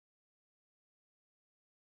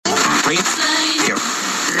No,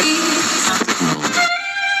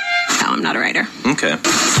 I'm not a writer. Okay.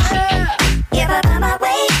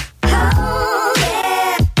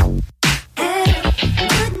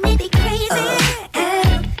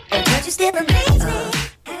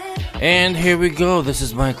 And here we go. This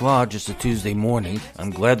is Mike Law, just a Tuesday morning. I'm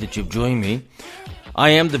glad that you've joined me. I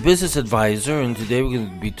am the business advisor, and today we're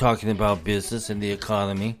going to be talking about business and the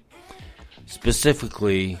economy.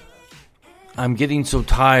 Specifically, I'm getting so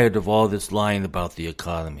tired of all this lying about the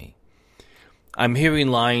economy. I'm hearing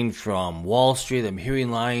lying from Wall Street. I'm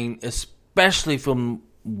hearing lying especially from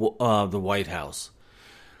the White House.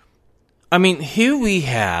 I mean, here we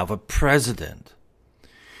have a president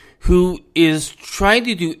who is trying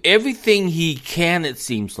to do everything he can, it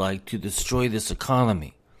seems like, to destroy this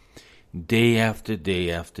economy. Day after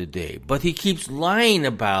day after day. But he keeps lying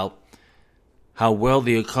about how well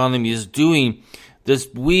the economy is doing. This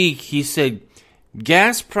week, he said,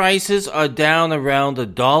 gas prices are down around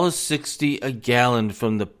 $1.60 a gallon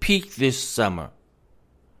from the peak this summer.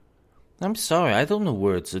 I'm sorry, I don't know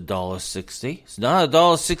where it's $1.60. It's not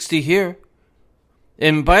 $1.60 here.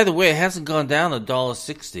 And by the way, it hasn't gone down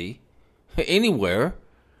 $1.60 anywhere.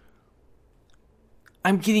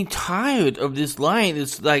 I'm getting tired of this lying.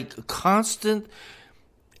 It's like constantly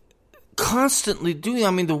doing.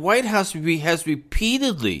 I mean, the White House has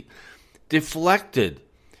repeatedly deflected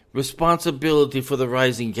responsibility for the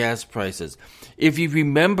rising gas prices. If you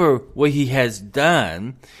remember what he has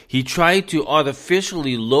done, he tried to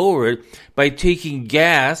artificially lower it by taking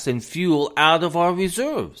gas and fuel out of our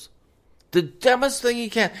reserves. The dumbest thing he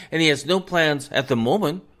can. And he has no plans at the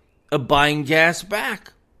moment of buying gas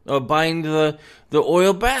back or buying the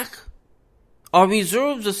oil back. Our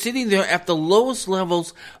reserves are sitting there at the lowest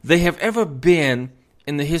levels they have ever been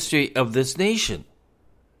in the history of this nation.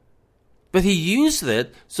 But he used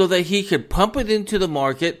it so that he could pump it into the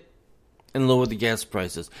market and lower the gas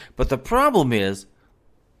prices. But the problem is,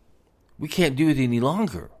 we can't do it any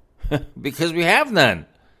longer because we have none.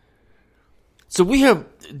 So we have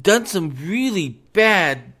done some really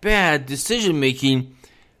bad decision-making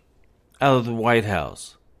out of the White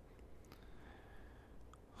House.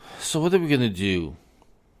 So what are we going to do?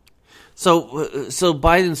 So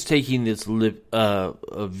Biden's taking this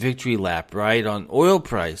victory lap, right, on oil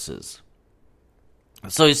prices.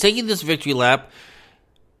 So he's taking this victory lap,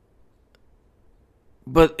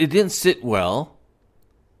 but it didn't sit well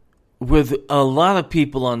with a lot of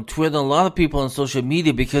people on Twitter, a lot of people on social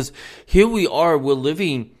media, because here we are, we're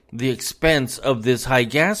living the expense of this high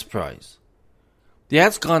gas price. Yeah,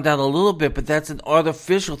 it's gone down a little bit, but that's an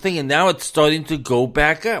artificial thing, and now it's starting to go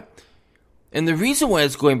back up. And the reason why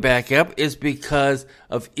it's going back up is because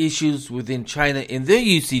of issues within China in their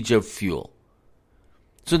usage of fuel.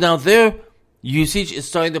 So now their usage is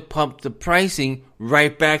starting to pump the pricing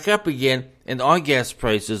right back up again, and our gas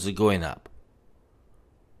prices are going up.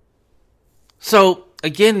 So,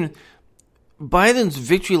 again, Biden's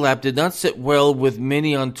victory lap did not sit well with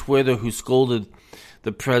many on Twitter who scolded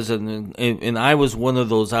the president, and I was one of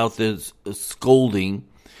those out there scolding.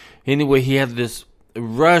 Anyway, he had this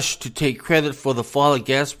rush to take credit for the fall of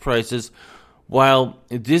gas prices while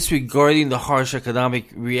disregarding the harsh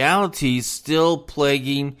economic realities still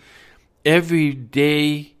plaguing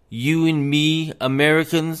everyday you and me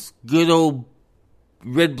Americans, good old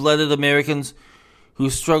red-blooded Americans who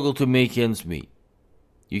struggle to make ends meet.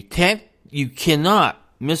 You cannot,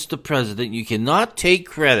 Mr. President, you cannot take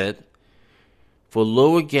credit for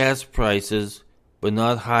lower gas prices but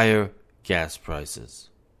not higher gas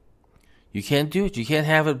prices. You can't do it. You can't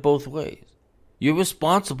have it both ways. You're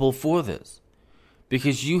responsible for this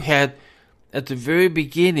because you had, at the very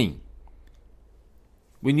beginning,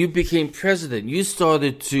 when you became president, you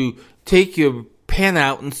started to take your pen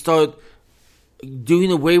out and start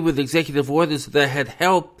doing away with executive orders that had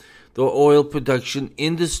helped the oil production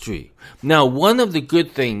industry. Now, one of the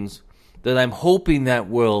good things that I'm hoping that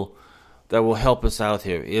will help us out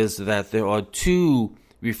here is that there are 2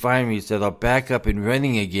 refineries that are back up and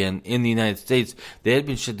running again in the United States. They had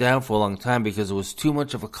been shut down for a long time because it was too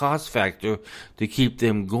much of a cost factor to keep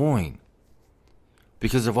them going,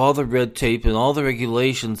 because of all the red tape and all the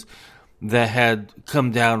regulations that had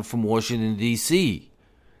come down from Washington, D.C.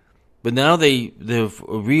 But now they've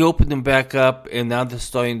reopened them back up, and now they're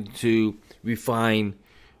starting to refine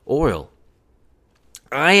oil.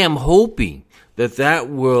 I am hoping that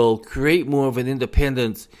will create more of an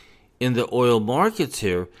independence in the oil markets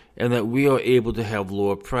here, and that we are able to have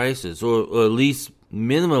lower prices, or at least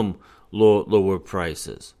minimum lower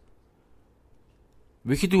prices.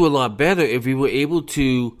 We could do a lot better if we were able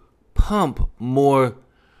to pump more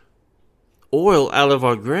oil out of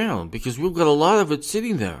our ground, because we've got a lot of it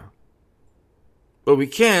sitting there. But we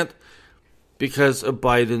can't because of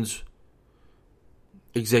Biden's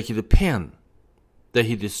executive pen, that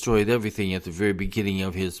he destroyed everything at the very beginning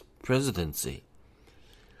of his presidency.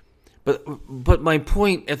 But my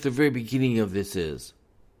point at the very beginning of this is,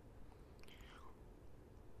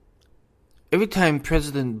 every time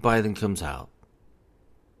President Biden comes out,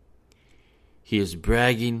 he is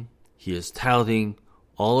bragging, he is touting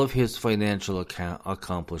all of his financial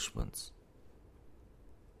accomplishments.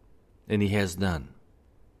 And he has none.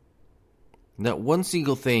 Not one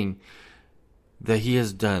single thing that he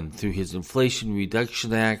has done through his Inflation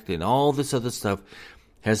Reduction Act and all this other stuff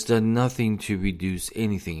has done nothing to reduce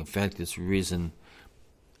anything. In fact, it's risen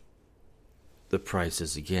the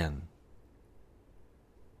prices again.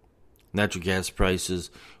 Natural gas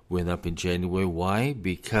prices went up in January. Why?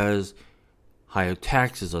 Because higher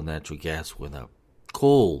taxes on natural gas went up.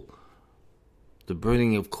 Coal, the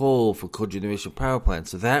burning of coal for cogeneration power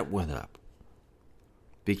plants, that went up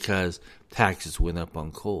because taxes went up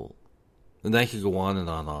on coal. And I could go on and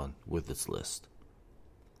on with this list.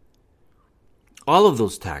 All of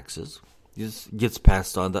those taxes gets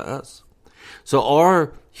passed on to us. So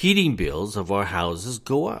our heating bills of our houses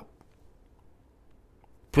go up.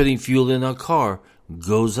 Putting fuel in our car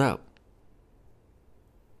goes up.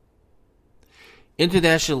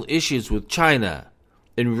 International issues with China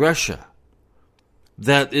and Russia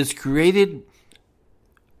that is created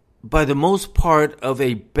by the most part of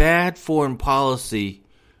a bad foreign policy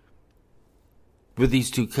with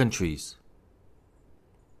these two countries.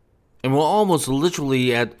 And we're almost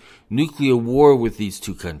literally at nuclear war with these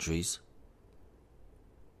two countries,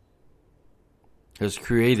 has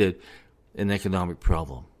created an economic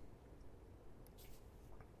problem.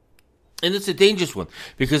 And it's a dangerous one,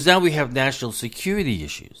 because now we have national security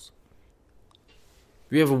issues.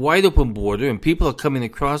 We have a wide open border, and people are coming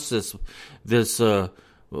across this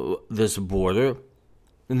border,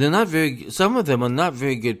 and some of them are not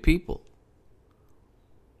very good people.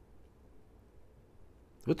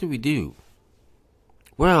 What do we do?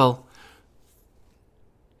 Well,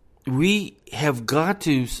 we have got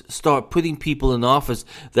to start putting people in office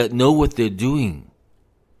that know what they're doing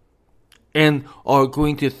and are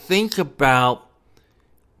going to think about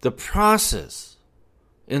the process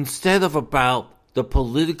instead of about the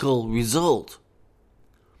political result.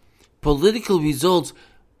 Political results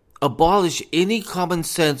abolish any common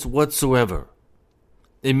sense whatsoever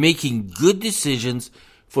in making good decisions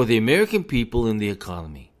for the American people and the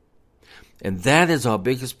economy. And that is our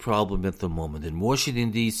biggest problem at the moment in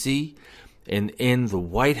Washington, D.C., and in the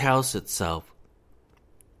White House itself,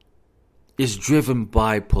 is driven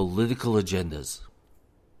by political agendas.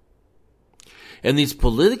 And these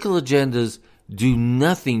political agendas do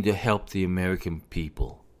nothing to help the American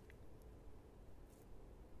people.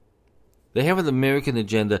 They have an American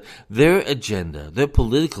agenda. Their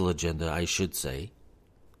political agenda, I should say,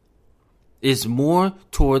 is more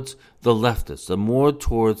towards the leftists, and more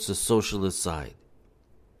towards the socialist side.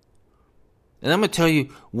 And I'm going to tell you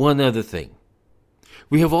one other thing.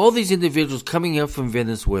 We have all these individuals coming up from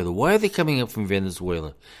Venezuela. Why are they coming up from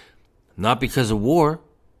Venezuela? Not because of war.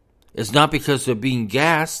 It's not because they're being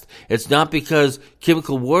gassed. It's not because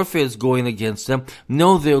chemical warfare is going against them.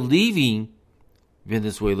 No, they're leaving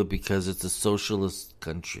Venezuela because it's a socialist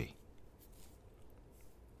country.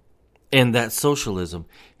 And that socialism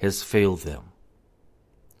has failed them.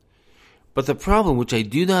 But the problem, which I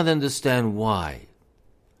do not understand why,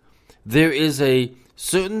 there is a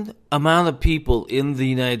certain amount of people in the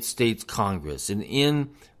United States Congress and in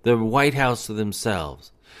the White House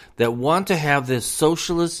themselves that want to have this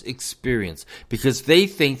socialist experience because they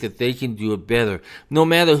think that they can do it better. No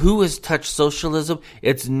matter who has touched socialism,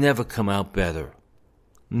 it's never come out better.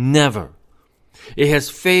 Never. It has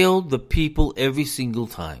failed the people every single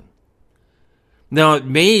time. Now, it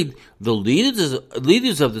made the leaders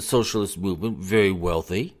of the socialist movement very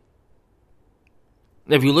wealthy.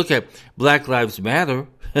 If you look at Black Lives Matter,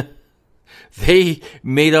 they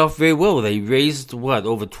made off very well. They raised,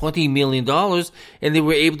 over $20 million, and they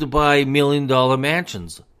were able to buy $1 million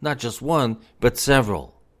mansions. Not just one, but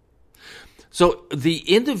several. So the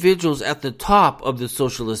individuals at the top of the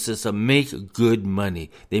socialist system make good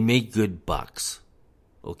money. They make good bucks.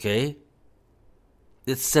 Okay?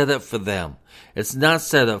 It's set up for them. It's not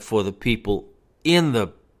set up for the people in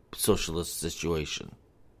the socialist situation.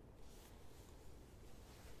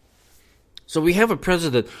 So we have a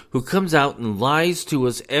president who comes out and lies to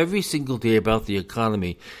us every single day about the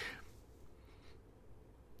economy.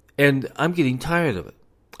 And I'm getting tired of it.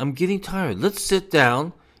 I'm getting tired. Let's sit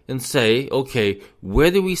down and say, okay,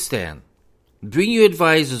 where do we stand? Bring your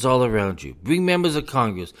advisors all around you. Bring members of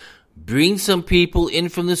Congress. Bring some people in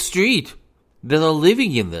from the street. that are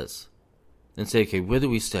living in this and say, okay, where do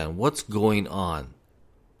we stand? What's going on?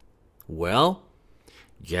 Well,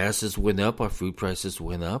 gases went up, our food prices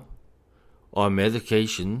went up, our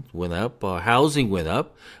medication went up, our housing went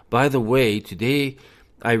up. By the way, today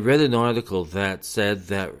I read an article that said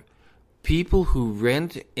that people who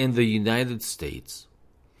rent in the United States,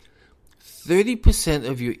 30%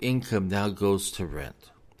 of your income now goes to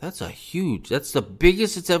rent. That's the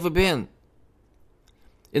biggest it's ever been.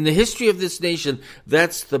 In the history of this nation,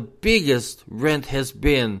 that's the biggest rent has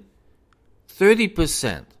been.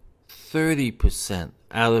 30%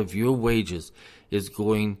 out of your wages is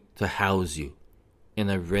going to house you in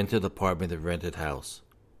a rented apartment, a rented house.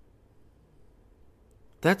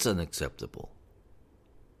 That's unacceptable.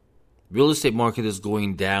 Real estate market is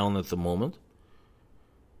going down at the moment.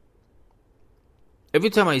 Every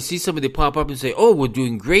time I see somebody pop up and say, oh, we're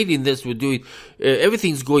doing great in this,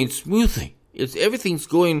 everything's going smoothly. Everything's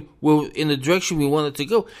going in the direction we want it to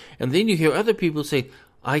go. And then you hear other people say,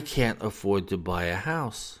 I can't afford to buy a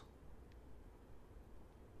house.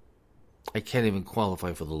 I can't even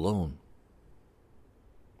qualify for the loan.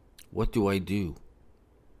 What do I do?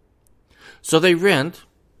 So they rent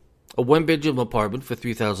a one-bedroom apartment for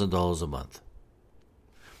 $3,000 a month.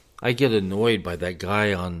 I get annoyed by that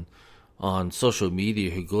guy on social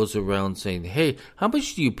media who goes around saying, hey, how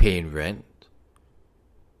much do you pay in rent?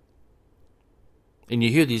 And you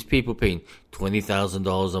hear these people paying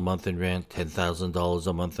 $20,000 a month in rent, $10,000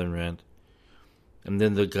 a month in rent. And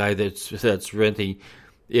then the guy that's renting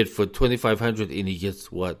it for $2,500 and he gets,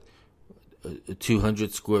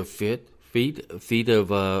 200 square feet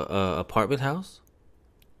of apartment house?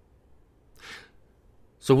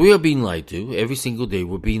 So we are being lied to. Every single day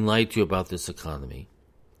we're being lied to about this economy.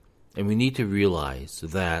 And we need to realize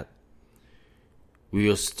that we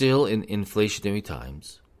are still in inflationary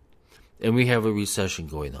times. And we have a recession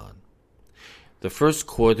going on. The first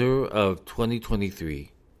quarter of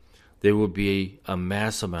 2023, there will be a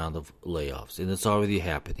mass amount of layoffs. And it's already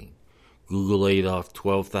happening. Google laid off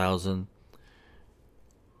 12,000.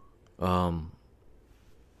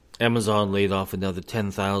 Amazon laid off another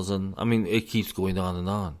 10,000. I mean, it keeps going on and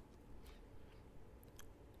on.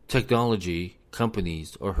 Technology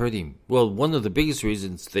companies are hurting. Well, one of the biggest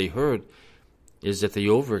reasons they hurt is that they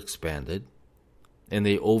overexpanded and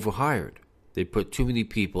they overhired. They put too many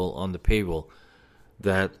people on the payroll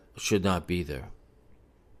that should not be there.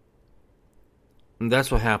 And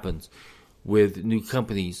that's what happens with new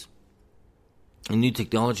companies and new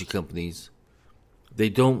technology companies. They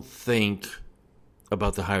don't think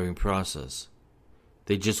about the hiring process.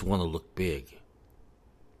 They just want to look big.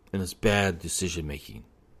 And it's bad decision making.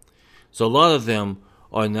 So a lot of them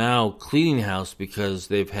are now cleaning house because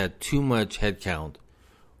they've had too much headcount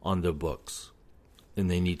on their books. And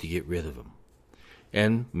they need to get rid of them.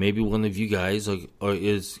 And maybe one of you guys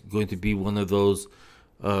is going to be one of those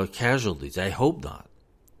casualties. I hope not.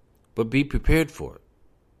 But be prepared for it.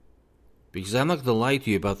 Because I'm not going to lie to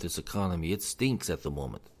you about this economy. It stinks at the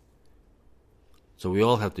moment. So we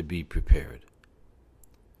all have to be prepared.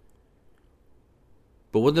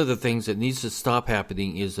 But one of the things that needs to stop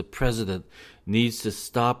happening is the president needs to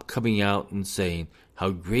stop coming out and saying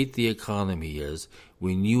how great the economy is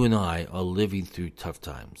when you and I are living through tough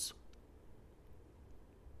times.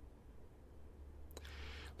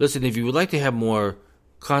 Listen, if you would like to have more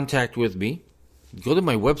contact with me, go to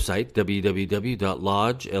my website,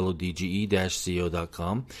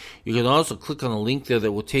 www.lodge-co.com. You can also click on a link there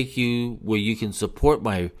that will take you where you can support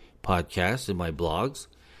my podcast and my blogs.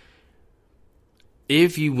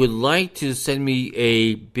 If you would like to send me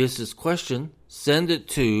a business question, send it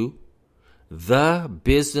to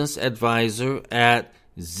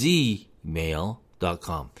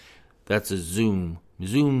thebusinessadvisor@zmail.com. That's a Zoom.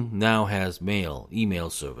 Zoom now has email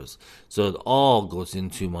service. So it all goes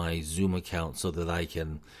into my Zoom account so that I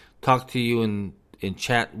can talk to you and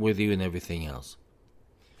chat with you and everything else.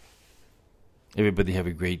 Everybody have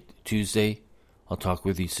a great Tuesday. I'll talk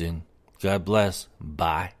with you soon. God bless.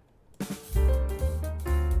 Bye.